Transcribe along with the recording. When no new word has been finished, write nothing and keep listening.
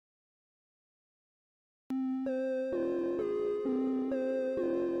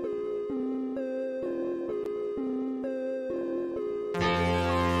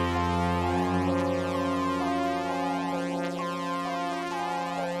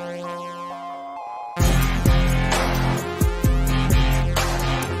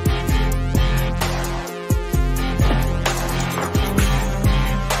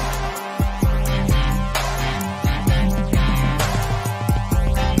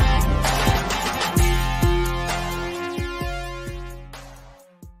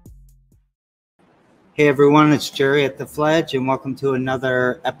Hey everyone, it's Jerry at the Fledge, and welcome to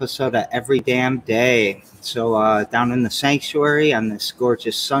another episode of Every Damn Day. So, down in the sanctuary on this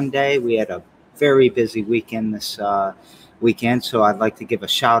gorgeous Sunday, we had a very busy weekend this weekend. So, I'd like to give a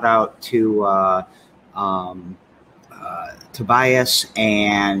shout out to um, Tobias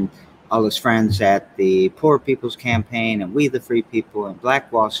and all his friends at the Poor People's Campaign and We the Free People and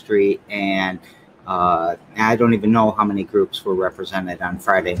Black Wall Street, and I don't even know how many groups were represented on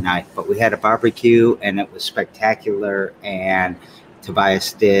Friday night, but we had a barbecue and it was spectacular, and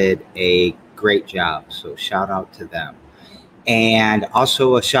Tobias did a great job. So shout out to them. And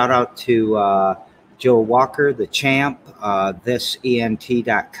also a shout out to Joe Walker, the champ,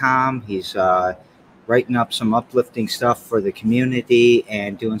 thisent.com. He's writing up some uplifting stuff for the community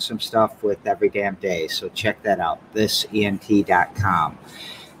and doing some stuff with Every Damn Day. So check that out, thisent.com.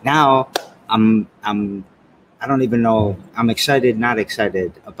 Now, I don't even know. I'm excited, not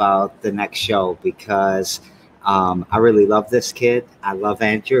excited about the next show because I really love this kid. I love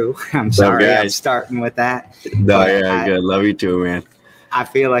Andrew. I'm sorry I'm starting with that. No, yeah, good. Love you too, man. I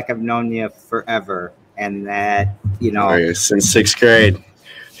feel like I've known you forever, and that, you know. Since sixth grade.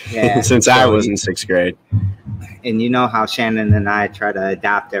 Yeah. Since I was in sixth grade. And you know how Shannon and I try to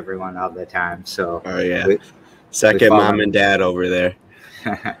adopt everyone all the time. So. Oh, yeah. Second mom and dad over there.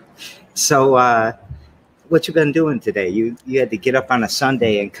 So, what you been doing today? You had to get up on a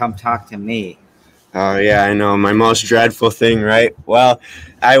Sunday and come talk to me. Oh, yeah, I know. My most dreadful thing, right? Well,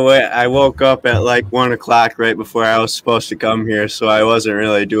 I woke up at like 1 o'clock right before I was supposed to come here, so I wasn't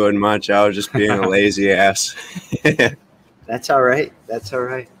really doing much. I was just being a lazy ass. That's all right. That's all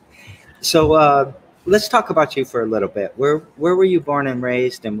right. So, let's talk about you for a little bit. Where were you born and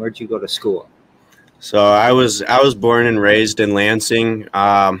raised, and where'd you go to school? So I was born and raised in Lansing.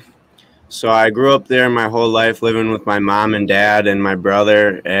 So I grew up there my whole life, living with my mom and dad and my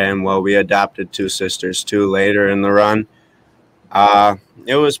brother, and well, we adopted two sisters too later in the run.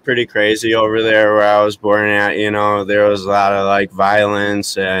 It was pretty crazy over there where I was born at. You know, there was a lot of like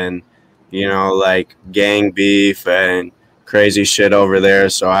violence and, you know, like gang beef and crazy shit over there.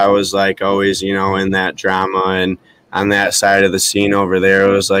 So I was like always, you know, in that drama and on that side of the scene over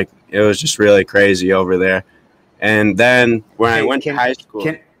there. It was just really crazy over there. And then when I went to high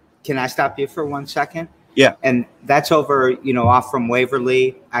school. Can I stop you for 1 second? Yeah. And that's over, you know, off from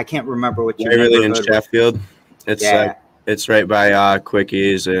Waverly. I can't remember what your Waverly and Sheffield. It's it's right by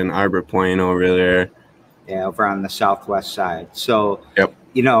Quickies and Arbor Point over there. Yeah, over on the southwest side. So, yep.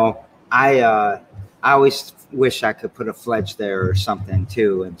 You know, I always wish I could put a Fledge there or something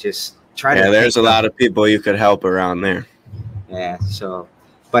too, and just try to. Yeah, there's a lot of people you could help around there. Yeah. So,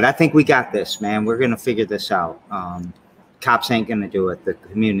 but I think we got this, man. We're gonna figure this out. Cops ain't going to do it. The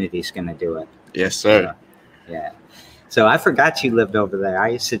community's going to do it. Yes, sir. Yeah. So I forgot you lived over there. I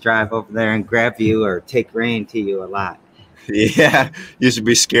used to drive over there and grab you or take Rain to you a lot. Yeah. Used to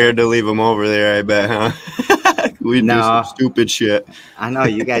be scared to leave them over there, I bet, huh? We'd do some stupid shit. I know.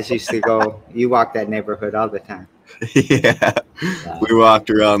 You guys used to go. You walked that neighborhood all the time. Yeah. We walked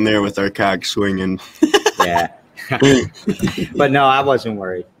around there with our cock swinging. Yeah. But no, I wasn't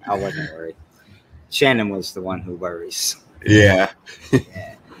worried. Shannon was the one who worries. Yeah.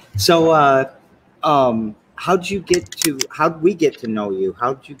 Yeah. So, how'd we get to know you?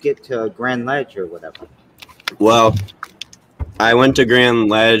 How'd you get to Grand Ledge or whatever? Well, I went to Grand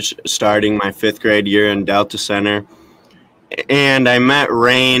Ledge starting my 5th grade year in Delta Center, and I met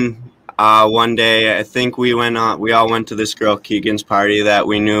Rain one day. I think we all went to this girl Keegan's party that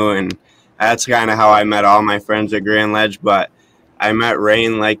we knew, and that's kind of how I met all my friends at Grand Ledge. But I met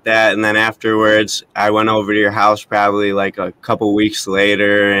Rain like that, and then afterwards I went over to your house probably like a couple weeks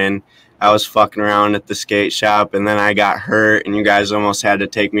later, and I was fucking around at the skate shop, and then I got hurt, and you guys almost had to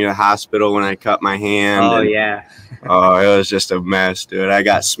take me to the hospital when I cut my hand. Oh, yeah. Oh, it was just a mess, dude. I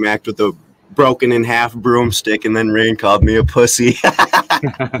got smacked with a broken in half broomstick, and then Rain called me a pussy.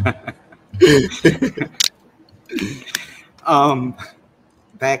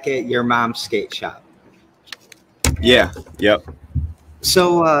 Back at your mom's skate shop. Yeah, yep.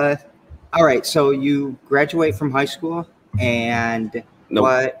 So, all right. So you graduate from high school, and nope.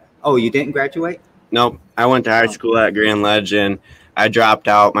 What? Oh, you didn't graduate? Nope. I went to high school at Grand Ledge, and I dropped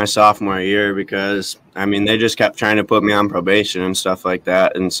out my sophomore year because, I mean, they just kept trying to put me on probation and stuff like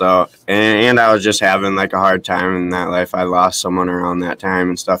that. And so, and I was just having like a hard time in that life. I lost someone around that time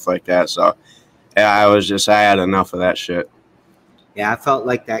and stuff like that. So, yeah, I had enough of that shit. Yeah, I felt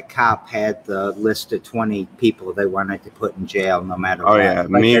like that cop had the list of 20 people they wanted to put in jail no matter what. Oh, yeah. Like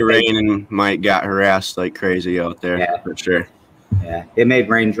me, Rain, and Mike got harassed like crazy out there, for sure. Yeah, it made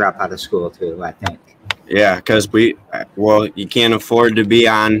Rain drop out of school, too, I think. Yeah, because you can't afford to be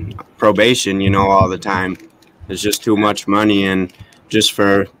on probation, all the time. It's just too much money, and just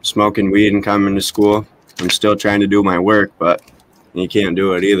for smoking weed and coming to school, I'm still trying to do my work, but you can't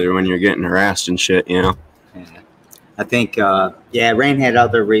do it either when you're getting harassed and shit, Yeah. I think, Rain had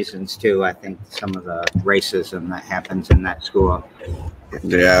other reasons too. I think some of the racism that happens in that school.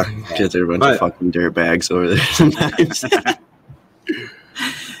 Yeah, because they're a bunch of fucking dirtbags over there sometimes.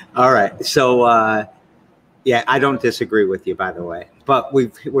 All right. So, I don't disagree with you, by the way. But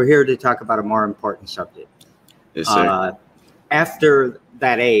we're here to talk about a more important subject. Yes, sir. After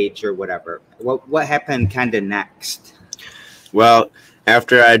that age or whatever, what happened kind of next? Well,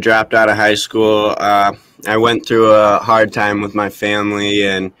 after I dropped out of high school, I went through a hard time with my family,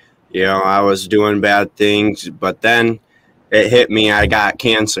 and I was doing bad things. But then it hit me. I got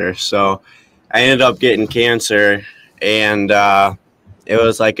cancer, so I ended up getting cancer, and it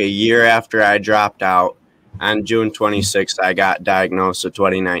was like a year after I dropped out. On June 26th, I got diagnosed with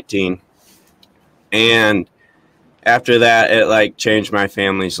 2019, and after that, it changed my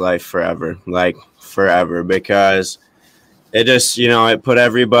family's life forever, because it just, it put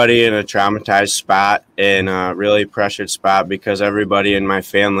everybody in a traumatized spot, in a really pressured spot, because everybody in my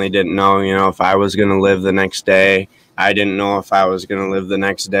family didn't know, if I was going to live the next day. I didn't know if I was going to live the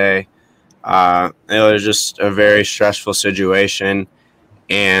next day. It was just a very stressful situation,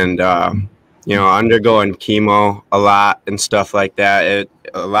 and, undergoing chemo a lot and stuff like that.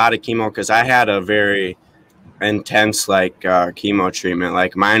 A lot of chemo, because I had a very intense chemo treatment.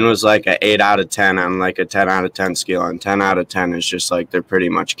 Like mine was like a 8 out of 10 on like a 10 out of 10 scale, and 10 out of 10 is just like they're pretty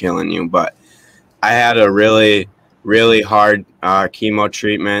much killing you. But I had a really hard chemo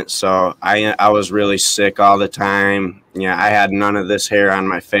treatment, so I was really sick all the time. I had none of this hair on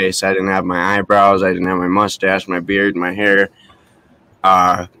my face. I didn't have my eyebrows, I didn't have my mustache, my beard, my hair.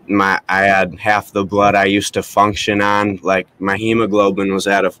 I had half the blood I used to function on. Like my hemoglobin was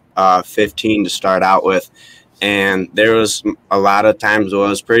at a 15 to start out with. And there was a lot of times, well, it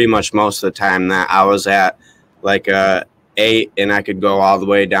was pretty much most of the time, that I was at like a 8, and I could go all the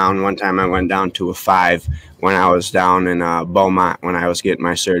way down. One time I went down to a 5 when I was down in Beaumont when I was getting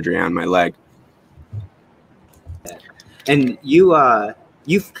my surgery on my leg. And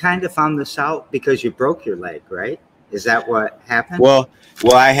you've kind of found this out because you broke your leg, right? Is that what happened? Well,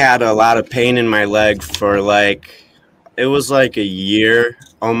 I had a lot of pain in my leg for it was like a year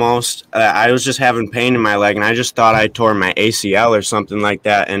almost. I was just having pain in my leg, and I just thought I tore my ACL or something like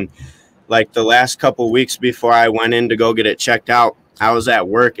that. And like the last couple weeks before I went in to go get it checked out, I was at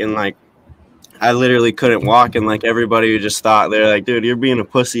work, and I literally couldn't walk, and everybody just thought, they're like, dude, you're being a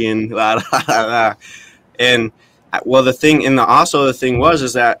pussy, and blah, blah, blah. And well, the thing was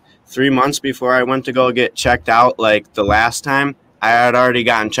is that 3 months before I went to go get checked out, the last time, I had already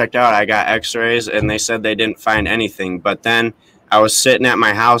gotten checked out. I got x-rays, and they said they didn't find anything. But then I was sitting at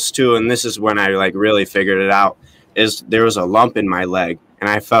my house too, and this is when I really figured it out, is there was a lump in my leg, and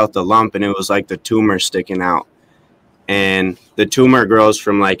I felt the lump, and it was like the tumor sticking out. And the tumor grows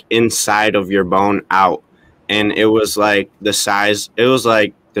from inside of your bone out. And it was the size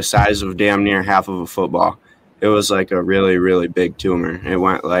of damn near half of a football. It was a really, really big tumor. It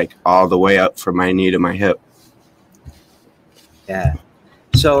went all the way up from my knee to my hip. Yeah.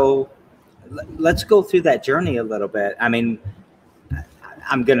 So let's go through that journey a little bit. I mean,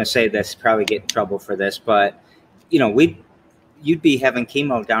 I'm going to say this, probably get in trouble for this, but you'd be having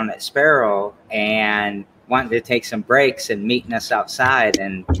chemo down at Sparrow and wanting to take some breaks and meeting us outside,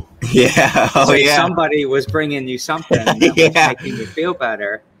 and somebody was bringing you something that was making you feel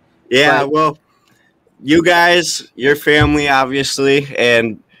better. Yeah. Well, you guys, your family, obviously,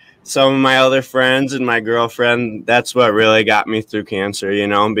 and some of my other friends and my girlfriend, that's what really got me through cancer,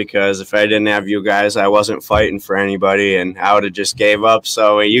 because if I didn't have you guys, I wasn't fighting for anybody, and I would have just gave up.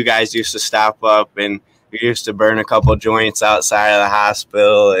 So you guys used to stop up, and we used to burn a couple joints outside of the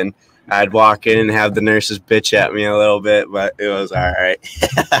hospital, and I'd walk in and have the nurses bitch at me a little bit, but it was all right.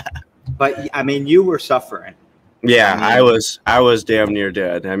 But I mean, you were suffering. Yeah, I was damn near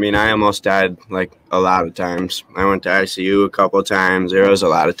dead. I mean, I almost died a lot of times. I went to ICU a couple of times. There was a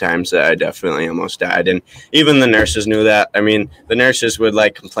lot of times that I definitely almost died. And even the nurses knew that. I mean, the nurses would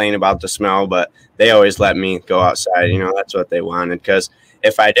complain about the smell, but they always let me go outside. That's what they wanted. Because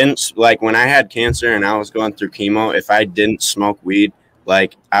if I didn't, when I had cancer and I was going through chemo, if I didn't smoke weed,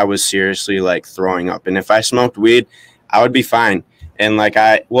 I was seriously throwing up. And if I smoked weed, I would be fine. And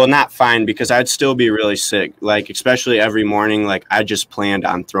not fine, because I'd still be really sick, especially every morning. I just planned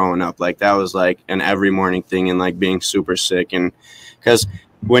on throwing up. That was an every morning thing, and being super sick. And because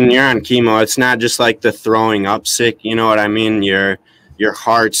when you're on chemo, it's not just the throwing up sick, you know what I mean? You're your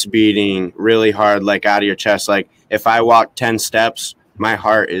heart's beating really hard, like out of your chest. Like if I walk 10 steps, my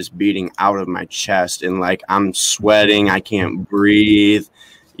heart is beating out of my chest, and like I'm sweating, I can't breathe,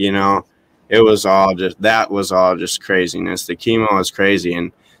 you know. That was all just craziness. The chemo was crazy.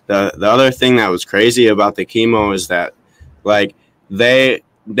 And the other thing that was crazy about the chemo is that like they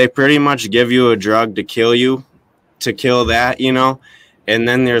pretty much give you a drug to kill that, you know. And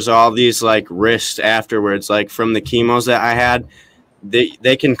then there's all these like risks afterwards, like from the chemos that I had.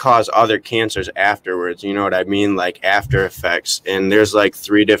 They can cause other cancers afterwards, you know what I mean, like after effects. And there's like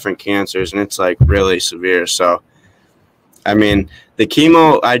 3 different cancers, and it's like really severe. So I mean, the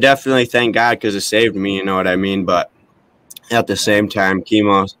chemo, I definitely thank God because it saved me, you know what I mean. But at the same time,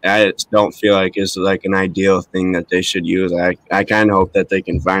 chemo, I just don't feel like it's like an ideal thing that they should use. I kind of hope that they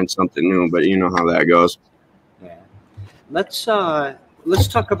can find something new, but you know how that goes. Yeah. Let's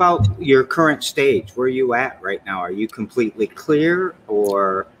talk about your current stage. Where are you at right now? Are you completely clear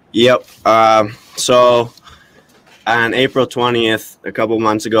or? Yep. So on April 20th, a couple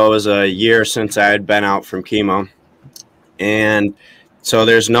months ago, was a year since I had been out from chemo. And so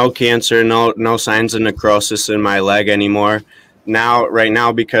there's no cancer, no signs of necrosis in my leg anymore. Right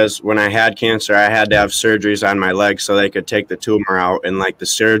now, because when I had cancer, I had to have surgeries on my leg so they could take the tumor out. And like the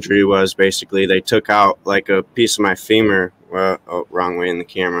surgery was basically they took out like a piece of my femur. Wrong way in the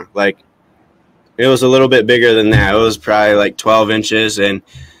camera. Like it was a little bit bigger than that. It was probably like 12 inches. And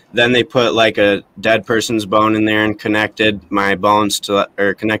then they put like a dead person's bone in there and connected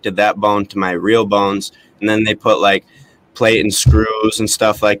that bone to my real bones. And then they put like plate and screws and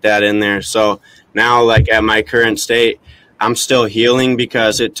stuff like that in there. So now, like at my current state, I'm still healing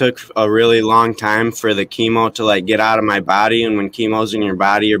because it took a really long time for the chemo to like get out of my body. And when chemo's in your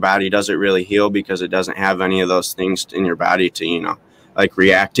body doesn't really heal because it doesn't have any of those things in your body to, you know, like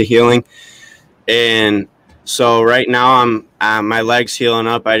react to healing. And so right now my leg's healing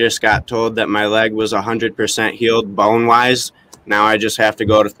up. I just got told that my leg was 100% healed bone wise. Now I just have to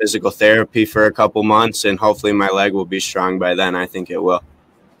go to physical therapy for a couple months, and hopefully my leg will be strong by then. I think it will.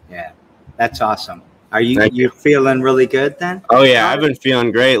 Yeah, that's awesome. Are you feeling really good then? Oh yeah, I've been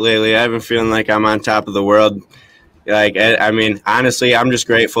feeling great lately. I've been feeling like I'm on top of the world. Like I mean, honestly, I'm just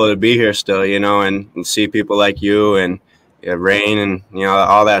grateful to be here still, you know, and see people like you and Rain and you know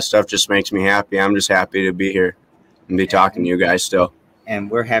all that stuff just makes me happy. I'm just happy to be here and be talking to you guys still.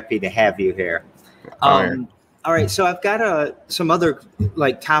 And we're happy to have you here. All right, so I've got some other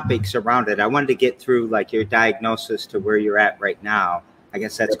like topics around it. I wanted to get through like your diagnosis to where you're at right now. I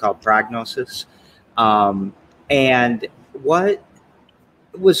guess that's called prognosis. And what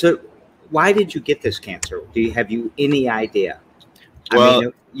was it? Why did you get this cancer? Have you any idea? Well, I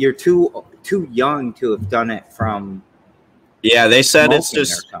mean, you're too young to have done it from. Yeah, they said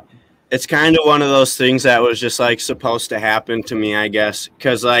it's kind of one of those things that was just like supposed to happen to me, I guess,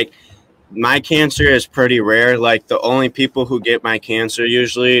 because like my cancer is pretty rare. Like the only people who get my cancer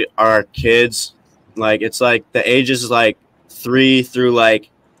usually are kids. Like it's like the ages like 3 through like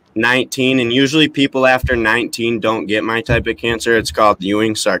 19, and usually people after 19 don't get my type of cancer. It's called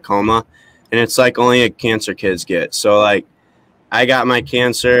Ewing sarcoma, and it's like only cancer kids get. So like I got my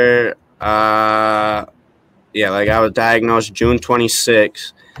cancer like I was diagnosed June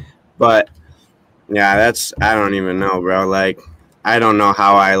 26th, but yeah, I don't even know, bro. Like I don't know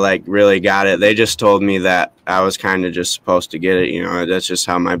how I like really got it. They just told me that I was kind of just supposed to get it, you know. That's just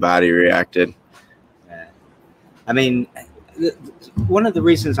how my body reacted. Yeah. I mean, one of the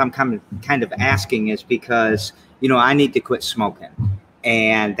reasons I'm kind of asking is because, you know, I need to quit smoking,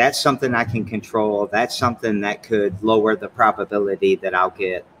 and that's something I can control. That's something that could lower the probability that I'll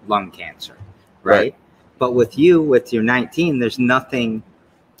get lung cancer, right? But with you, with your 19, there's nothing.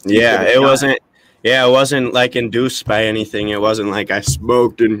 Yeah, it wasn't. Yeah, it wasn't like induced by anything. It wasn't like I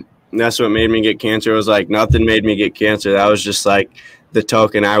smoked and that's what made me get cancer. It was like nothing made me get cancer. That was just like the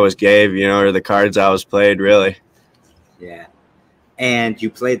token I was gave, you know, or the cards I was played, really. Yeah. And you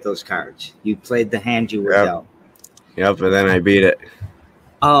played those cards. You played the hand you were dealt. Yep, but then I beat it.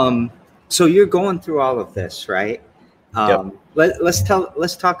 So you're going through all of this, right? Yep. Let's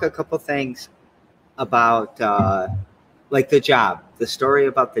talk a couple things about like the job, the story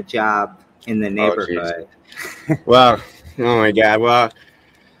about the job in the neighborhood. Well, oh my God. Well,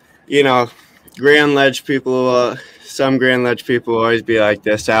 you know, Grand Ledge people, some Grand Ledge people always be like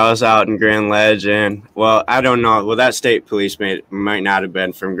this. I was out in Grand Ledge, and well, I don't know. Well, that state police might not have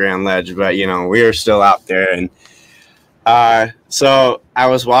been from Grand Ledge, but you know, we were still out there. And so I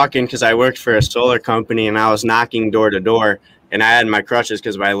was walking because I worked for a solar company, and I was knocking door to door, and I had my crutches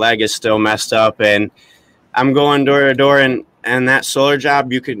because my leg is still messed up, and I'm going door to door, and that solar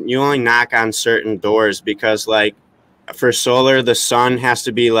job, you only knock on certain doors because like for solar, the sun has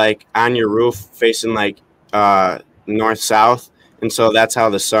to be like on your roof facing like north south, and so that's how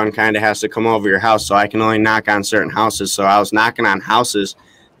the sun kind of has to come over your house. So I can only knock on certain houses. So I was knocking on houses,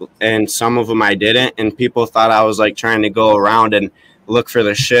 and some of them I didn't, and people thought I was like trying to go around and look for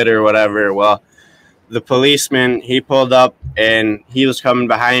the shit or whatever. Well, the policeman, he pulled up and he was coming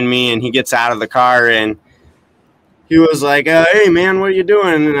behind me, and he gets out of the car and he was like, hey, man, what are you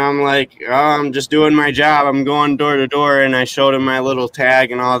doing? And I'm like, oh, I'm just doing my job. I'm going door to door. And I showed him my little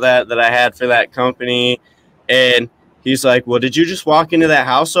tag and all that I had for that company. And he's like, well, did you just walk into that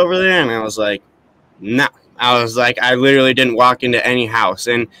house over there? And I was like, no. I was like, I literally didn't walk into any house.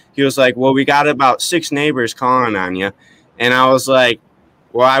 And he was like, well, we got about 6 neighbors calling on you. And I was like,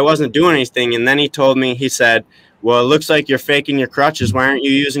 well, I wasn't doing anything. And then he told me, he said, well, it looks like you're faking your crutches. Why aren't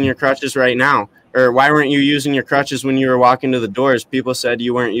you using your crutches right now? Or why weren't you using your crutches when you were walking to the doors? People said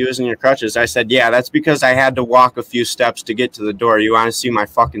you weren't using your crutches. I said, yeah, that's because I had to walk a few steps to get to the door. You want to see my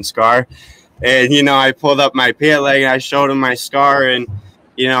fucking scar? And, you know, I pulled up my pant leg and I showed him my scar. And,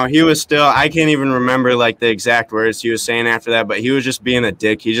 you know, he was still, I can't even remember like the exact words he was saying after that, but he was just being a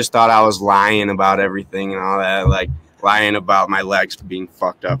dick. He just thought I was lying about everything and all that, like lying about my legs being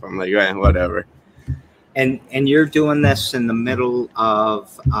fucked up. I'm like, yeah, whatever. And you're doing this in the middle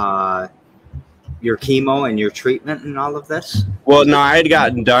of your chemo and your treatment and all of this? Well, no, I had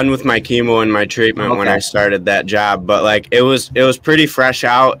gotten done with my chemo and my treatment when I started that job, but like it was pretty fresh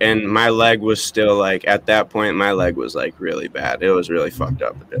out, and my leg was still like, at that point my leg was like really bad. It was really fucked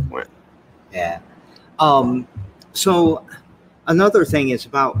up at that point. Yeah. So another thing is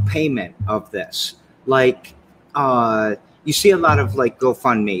about payment of this. Like you see a lot of like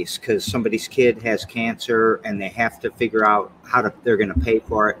GoFundMe's because somebody's kid has cancer and they have to figure out how they're going to pay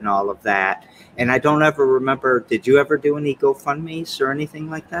for it and all of that. And I don't ever remember, did you ever do any GoFundMe's or anything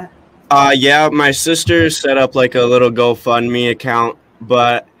like that? Yeah, my sister set up like a little GoFundMe account,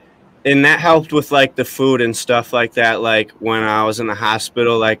 and that helped with like the food and stuff like that. Like when I was in the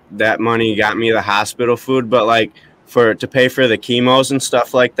hospital, like that money got me the hospital food, but like to pay for the chemos and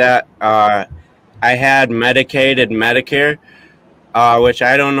stuff like that, I had Medicaid and Medicare, which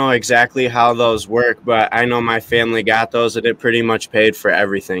I don't know exactly how those work, but I know my family got those and it pretty much paid for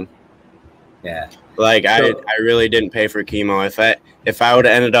everything. Yeah. Like I really didn't pay for chemo. If I would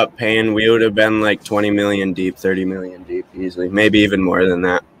have ended up paying, we would have been like 20 million deep, 30 million deep easily, maybe even more than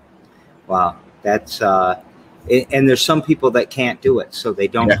that. Wow. That's and there's some people that can't do it, so they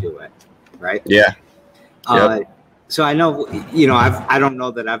don't do it, right? Yeah. So I know, you know, I don't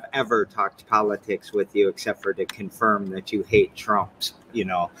know that I've ever talked politics with you except for to confirm that you hate Trump's, you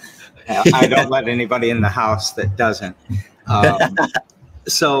know. I don't let anybody in the house that doesn't.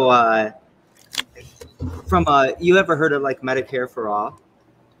 You ever heard of like Medicare for All?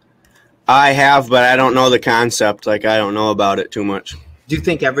 I have, but I don't know the concept. Like I don't know about it too much. Do you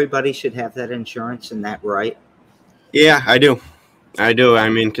think everybody should have that insurance and that right? Yeah, I do. I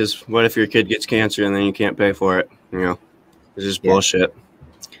mean, because what if your kid gets cancer and then you can't pay for it? You know, it's just bullshit.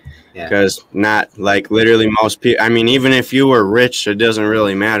 Yeah. Because not like literally most people. I mean, even if you were rich, it doesn't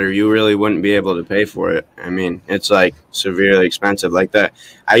really matter. You really wouldn't be able to pay for it. I mean, it's like severely expensive like that.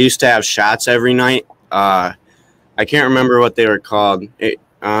 I used to have shots every night. I can't remember what they were called. I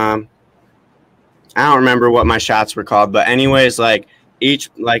don't remember what my shots were called, but anyways, like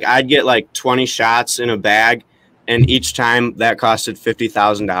I'd get like 20 shots in a bag, and each time that costed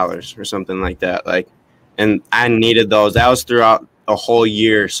 $50,000 or something like that. Like, and I needed those. That was throughout a whole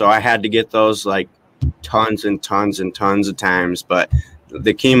year, so I had to get those like tons and tons and tons of times. But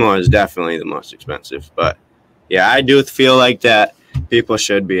the chemo is definitely the most expensive. But yeah, I do feel like that people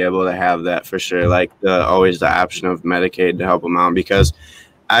should be able to have that for sure. Like always the option of Medicaid to help them out, because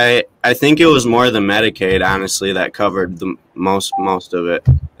I think it was more the Medicaid, honestly, that covered the most of it.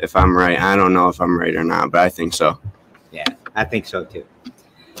 If I'm right, I don't know if I'm right or not, but I think so. Yeah, I think so too.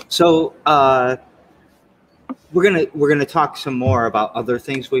 So we're gonna talk some more about other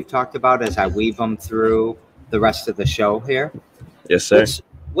things we've talked about as I weave them through the rest of the show here. Yes, sir.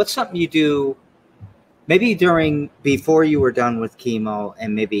 What's something you do? Maybe before you were done with chemo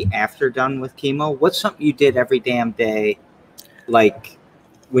and maybe after done with chemo, what's something you did every damn day, like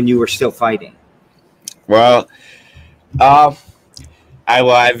when you were still fighting? Well,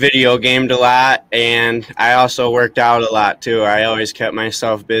 I video gamed a lot, and I also worked out a lot too. I always kept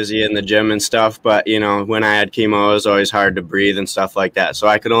myself busy in the gym and stuff, but you know, when I had chemo, it was always hard to breathe and stuff like that. So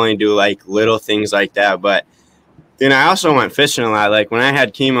I could only do like little things like that. But you know, I also went fishing a lot. Like when I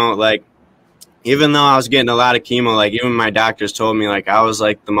had chemo, like even though I was getting a lot of chemo, like even my doctors told me like I was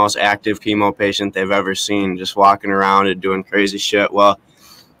like the most active chemo patient they've ever seen, just walking around and doing crazy shit. Well,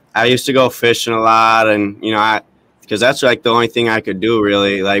 I used to go fishing a lot, and you know, because that's like the only thing I could do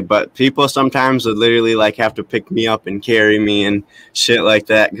really. Like, but people sometimes would literally like have to pick me up and carry me and shit like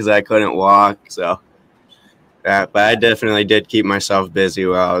that because I couldn't walk. So, but I definitely did keep myself busy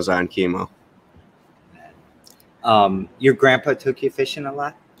while I was on chemo. Your grandpa took you fishing a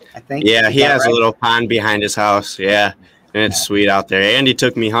lot, I think. Yeah, Is he that has right? a little pond behind his house. Yeah, and it's sweet out there. And he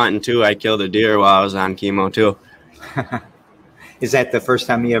took me hunting too. I killed a deer while I was on chemo too. Is that the first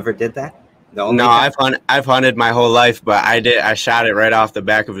time you ever did that? The only No, time? I've hunted my whole life, but I shot it right off the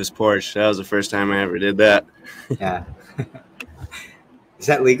back of his porch. That was the first time I ever did that. Yeah. Is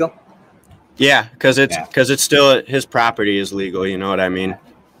that legal? Yeah, because it's still his property is legal. You know what I mean?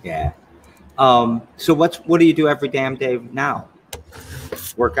 Yeah. So what do you do every damn day now?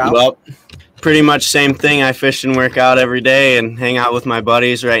 Work out? Well, pretty much same thing. I fish and work out every day and hang out with my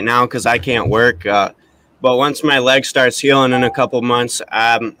buddies right now because I can't work. But once my leg starts healing in a couple months,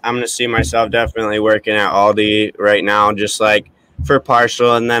 I'm going to see myself definitely working at Aldi right now, just like for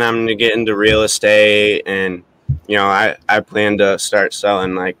partial. And then I'm going to get into real estate. And, you know, I plan to start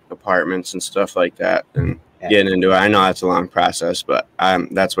selling like apartments and stuff like that and getting into it. I know that's a long process, but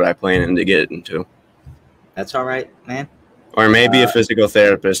that's what I plan to get into. That's all right, man. Or maybe a physical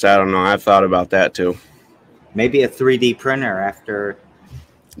therapist. I don't know. I've thought about that too. Maybe a 3D printer after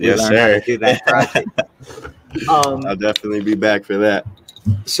we Yes, learn how sir. to do that project. I'll definitely be back for that.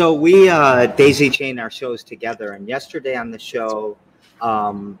 So we daisy chain our shows together, and yesterday on the show,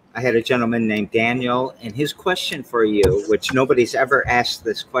 I had a gentleman named Daniel, and his question for you, which nobody's ever asked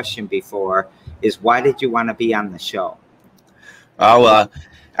this question before, is why did you want to be on the show? Oh, well,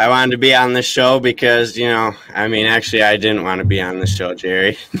 I wanted to be on the show because, you know, I mean, actually, I didn't want to be on the show,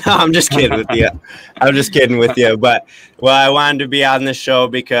 Jerry. No, I'm just kidding with you. I'm just kidding with you. But, well, I wanted to be on the show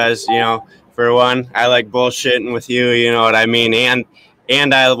because, you know, for one, I like bullshitting with you, you know what I mean?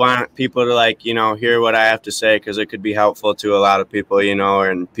 And I want people to, like, you know, hear what I have to say because it could be helpful to a lot of people, you know,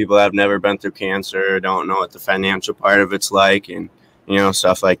 and people that have never been through cancer or don't know what the financial part of it's like and, you know,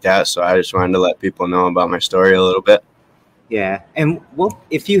 stuff like that. So I just wanted to let people know about my story a little bit. Yeah. And what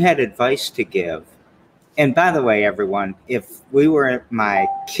if you had advice to give? And by the way, everyone, if we were at my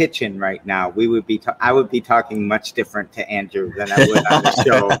kitchen right now, we would be I would be talking much different to Andrew than I would on the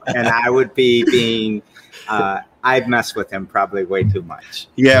show. And I would be being I'd mess with him probably way too much.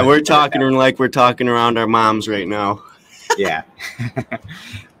 Yeah, we're talking like we're talking around our moms right now. Yeah.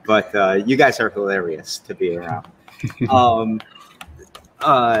 But you guys are hilarious to be around.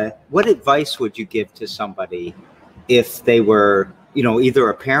 What advice would you give to somebody if they were, you know, either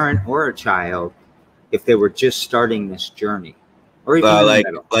a parent or a child, if they were just starting this journey? Or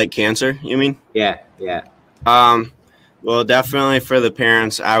even like cancer, you mean? Yeah, yeah. Well, definitely for the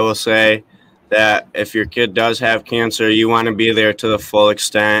parents, I will say that if your kid does have cancer, you want to be there to the full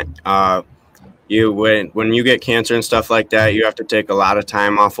extent. When you get cancer and stuff like that, you have to take a lot of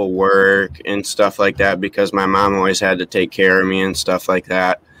time off of work and stuff like that because my mom always had to take care of me and stuff like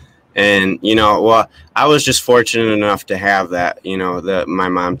that. And, you know, well, I was just fortunate enough to have that, you know, that my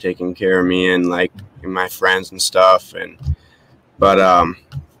mom taking care of me and like my friends and stuff. But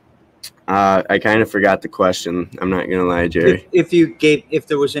I kind of forgot the question. I'm not going to lie, Jerry. If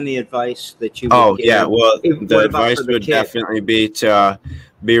there was any advice that you would give, yeah. Well, the advice would definitely be to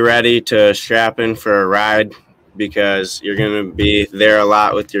be ready to strap in for a ride because you're going to be there a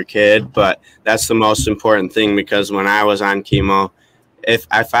lot with your kid. But that's the most important thing because when I was on chemo, if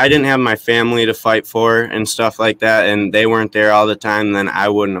I didn't have my family to fight for and stuff like that and they weren't there all the time, then I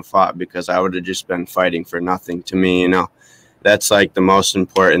wouldn't have fought because I would have just been fighting for nothing to me, you know. That's like the most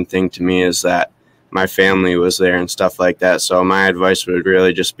important thing to me is that my family was there and stuff like that. So my advice would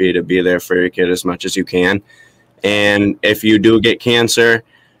really just be to be there for your kid as much as you can. And if you do get cancer,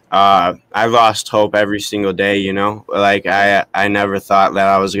 I lost hope every single day, you know, like I never thought that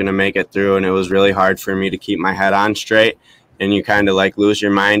I was going to make it through. And it was really hard for me to keep my head on straight. And you kind of like lose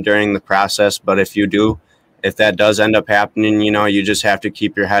your mind during the process. But if that does end up happening, you know, you just have to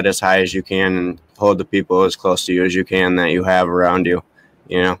keep your head as high as you can and hold the people as close to you as you can that you have around you,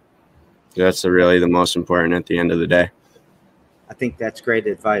 you know. That's really the most important at the end of the day. I think that's great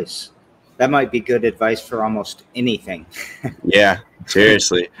advice. That might be good advice for almost anything. Yeah,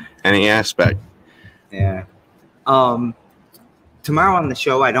 seriously, any aspect. Yeah. Tomorrow on the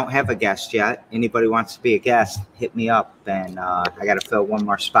show, I don't have a guest yet. Anybody wants to be a guest, hit me up. And I got to fill one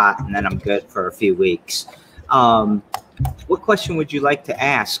more spot, and then I'm good for a few weeks. What question would you like to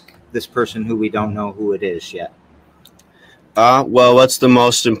ask this person who we don't know who it is yet? Well, what's the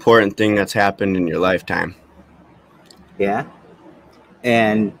most important thing that's happened in your lifetime? Yeah.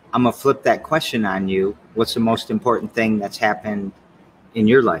 And I'm going to flip that question on you. What's the most important thing that's happened in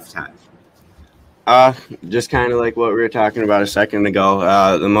your lifetime? Uh, just kind of like what we were talking about a second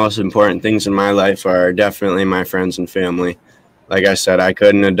ago. The most important things in my life are definitely my friends and family. Like I said, I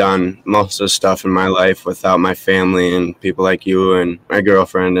couldn't have done most of the stuff in my life without my family and people like you and my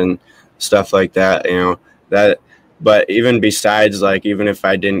girlfriend and stuff like that. That. But even besides, like, even if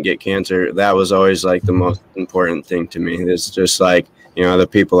I didn't get cancer, that was always like the most important thing to me. It's just like, the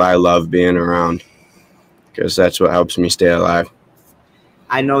people I love being around, because that's what helps me stay alive.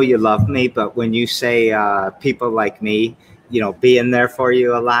 I know you love me, but when you say people like me, being there for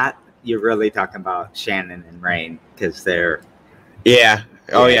you a lot, you're really talking about Shannon and Rain because they're. Yeah.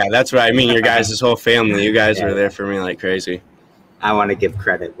 Oh, yeah. That's what I mean. Your guys' whole family. You guys Yeah. were there for me like crazy. I want to give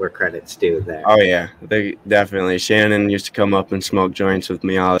credit where credit's due there. Oh, yeah. They definitely. Shannon used to come up and smoke joints with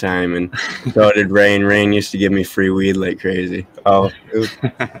me all the time, and so did Rain. Rain used to give me free weed like crazy. Oh,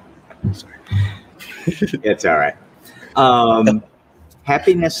 sorry. It's all right.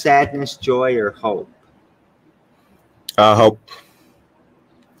 Happiness, sadness, joy, or hope? Hope.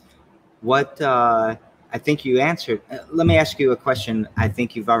 What I think you answered. Let me ask you a question. I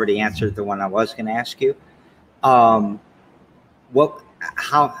think you've already answered the one I was going to ask you. How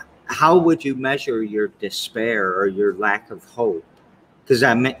would you measure your despair or your lack of hope? Because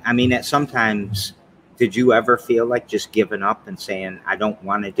I mean, at sometimes, did you ever feel like just giving up and saying, I don't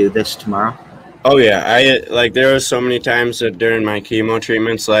want to do this tomorrow? Oh yeah, there was so many times that during my chemo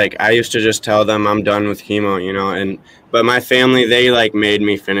treatments, like I used to just tell them I'm done with chemo, but my family, they like made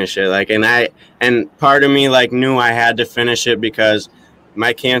me finish it, and part of me like knew I had to finish it because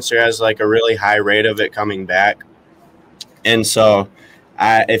my cancer has like a really high rate of it coming back, and so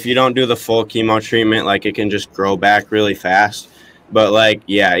if you don't do the full chemo treatment, like it can just grow back really fast. But like,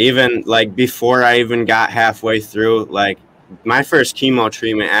 yeah, even like before I even got halfway through, like my first chemo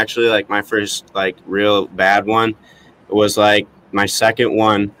treatment, actually, like my first like real bad one was like my second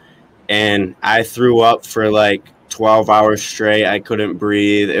one, and I threw up for like 12 hours straight. I couldn't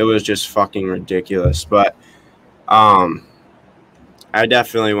breathe. It was just fucking ridiculous. But I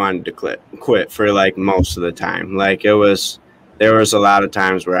definitely wanted to quit for like most of the time. Like there was a lot of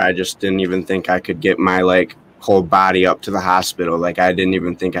times where I just didn't even think I could get my like whole body up to the hospital. Like I didn't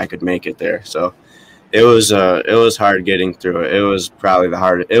even think I could make it there. So it was hard getting through it. It was probably the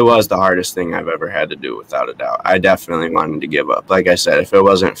hardest thing I've ever had to do, without a doubt. I definitely wanted to give up. Like I said, if it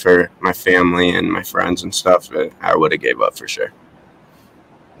wasn't for my family and my friends and stuff, I would have gave up for sure.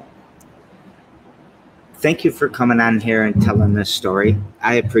 Thank you for coming on here and telling this story.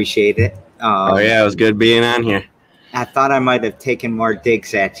 I appreciate it. Oh yeah, it was good being on here. I thought I might have taken more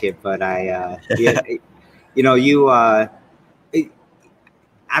digs at you, but I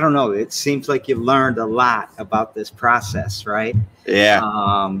don't know. It seems like you learned a lot about this process, right?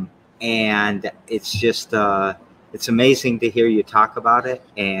 Yeah. And it's just, it's amazing to hear you talk about it.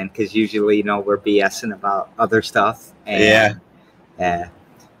 And because usually, we're BSing about other stuff. And, yeah.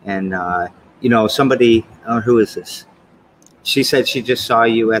 Somebody, who is this? She said she just saw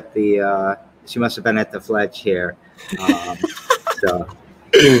you at she must have been at the Fledge here.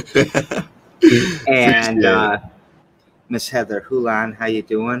 And Miss Heather Hulan, how you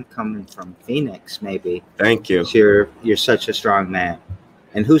doing? Coming from Phoenix, maybe. Thank you. You're such a strong man.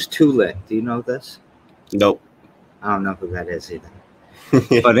 And who's Tulik? Do you know this? Nope. I don't know who that is either.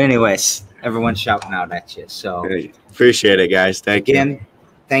 But anyways, everyone's shouting out at you. So appreciate it, guys. Thank you. Again,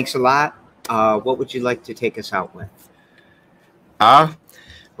 thanks a lot. What would you like to take us out with? Well,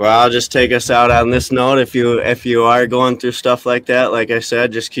 I'll just take us out on this note. If you are going through stuff like that, like I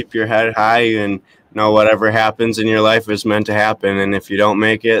said, just keep your head high and know whatever happens in your life is meant to happen. And if you don't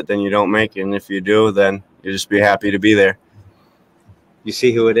make it, then you don't make it. And if you do, then you just be happy to be there. You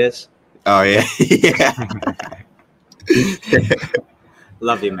see who it is? Oh, yeah. Yeah.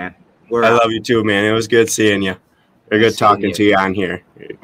 Love you, man. I love you too, man. It was good seeing you. Good talking to you on here.